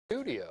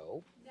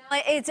studio.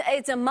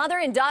 It's a mother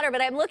and daughter,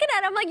 but I'm looking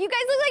at it, I'm like, you guys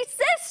look like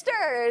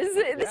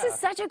sisters. This is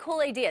such a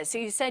cool idea. So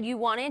you said you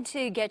wanted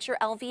to get your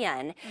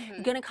LVN.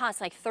 It's going to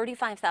cost like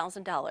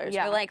 $35,000.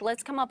 Yeah. You're like,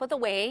 let's come up with a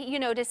way, you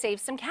know, to save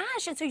some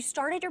cash. And so you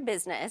started your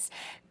business,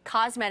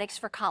 Cosmetics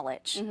for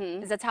College.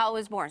 That's how it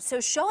was born.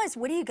 So show us,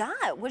 what do you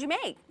got? What'd you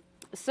make?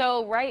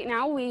 So right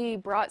now we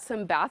brought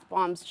some bath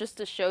bombs just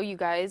to show you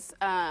guys.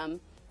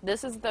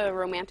 This is the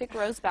Romantic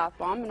Rose Bath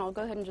Bomb, and I'll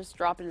go ahead and just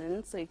drop it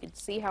in so you can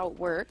see how it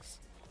works.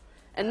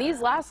 And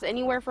these last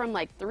anywhere from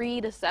like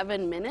 3 to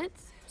 7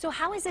 minutes. So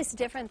how is this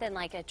different than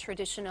like a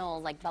traditional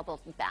like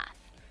bubble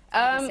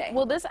bath?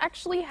 Well, this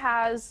actually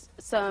has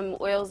some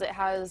oils. It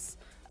has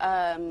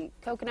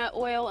coconut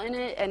oil in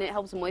it, and it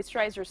helps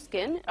moisturize your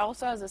skin. It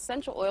also has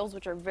essential oils,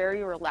 which are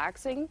very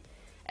relaxing.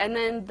 And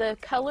then the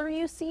color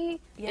you see,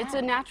 it's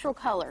a natural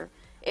color.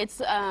 It's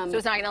so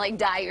it's not gonna like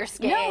dye your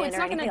skin. No, it's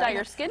not gonna dye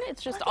your skin.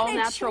 It's just all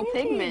natural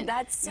pigment.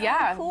 That's so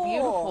cool.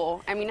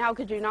 Beautiful. I mean, how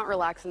could you not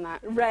relax in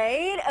that?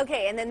 Right.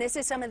 Okay. And then this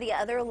is some of the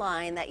other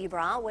line that you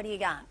brought. What do you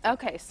got?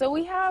 Okay, so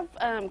we have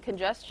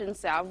congestion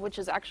salve, which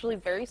is actually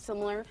very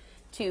similar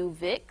to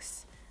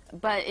Vicks,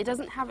 but it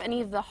doesn't have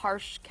any of the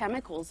harsh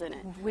chemicals in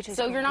it. Which is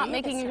so you're not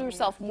making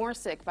yourself more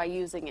sick by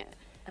using it.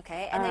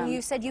 Okay, and then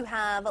you said you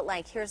have,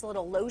 like, here's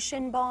little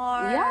lotion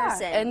bars.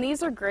 Yeah, and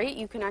these are great.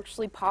 You can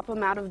actually pop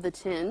them out of the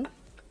tin.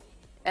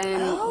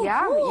 And cool.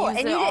 use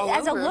and it all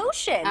as over. a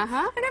lotion.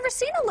 I've never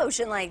seen a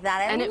lotion like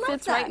that. And it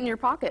fits right in your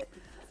pocket.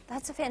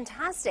 That's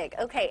fantastic.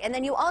 Okay, and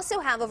then you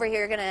also have over here,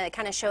 you're going to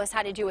kind of show us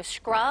how to do a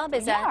scrub.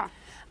 Is that?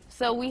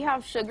 So we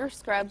have sugar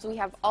scrubs. We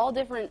have all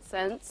different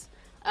scents.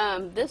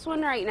 This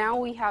one right now,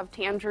 we have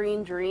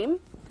Tangerine Dream.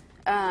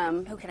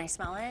 Oh, can I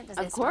smell it? Does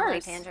it smell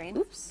like tangerine?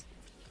 Oops.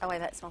 Oh, I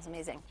bet it smells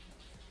amazing.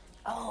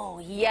 Oh,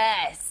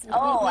 yes.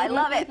 Oh, I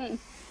love it.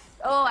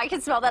 Oh, I can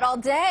smell that all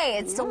day.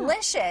 It's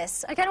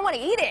delicious. I kind of want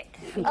to eat it.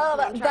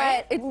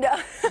 But no.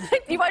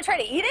 You want to try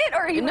to eat it,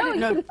 or you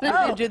no?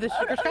 Oh. Do the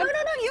sugar scrub?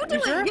 No, you do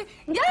it. Sure?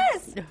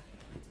 Yes.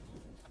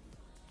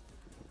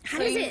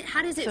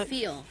 How does it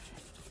feel?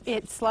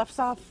 It sloughs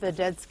off the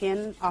dead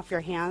skin off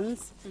your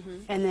hands,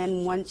 and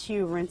then once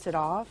you rinse it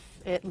off,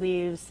 it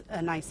leaves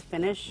a nice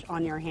finish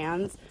on your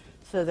hands,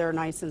 so they're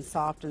nice and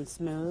soft and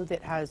smooth.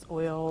 It has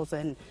oils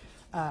and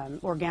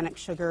organic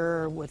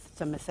sugar with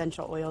some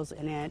essential oils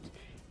in it.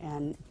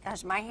 And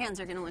gosh, my hands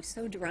are going to look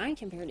so dry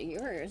compared to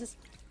yours.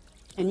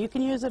 And you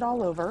can use it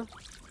all over.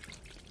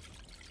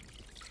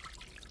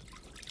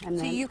 And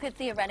so then, you could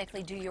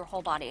theoretically do your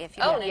whole body if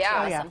you wanted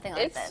to do something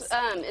like this.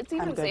 It's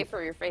even safe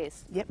for your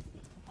face. Yep.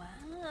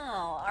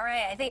 Wow. All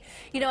right. I think,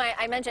 you know,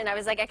 I mentioned, I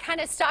was like, I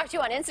kind of stalked you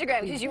on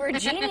Instagram because you were a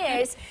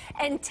genius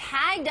and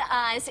tagged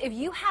us. If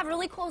you have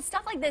really cool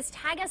stuff like this,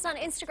 tag us on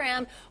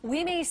Instagram.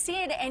 We may see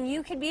it and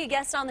you could be a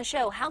guest on the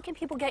show. How can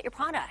people get your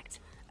product?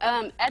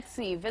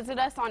 Etsy. Visit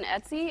us on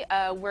Etsy.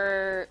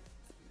 We're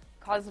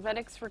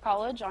Cosmetics for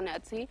College on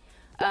Etsy.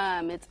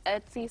 It's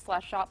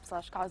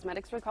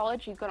Etsy/shop/Cosmetics for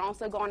College. You can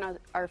also go on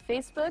our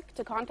Facebook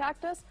to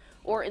contact us,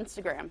 or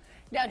Instagram.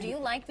 Now, do you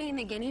like being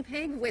the guinea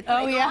pig with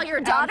all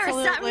your daughters?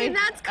 Absolutely. I mean,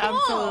 that's cool.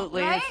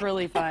 Absolutely. Right? It's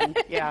really fun.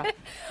 Yeah.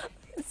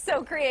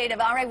 So creative.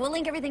 All right, we'll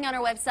link everything on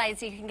our website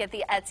so you can get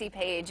the Etsy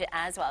page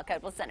as well.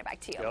 Good. We'll send it back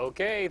to you.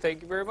 Okay,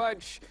 thank you very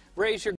much. Raise your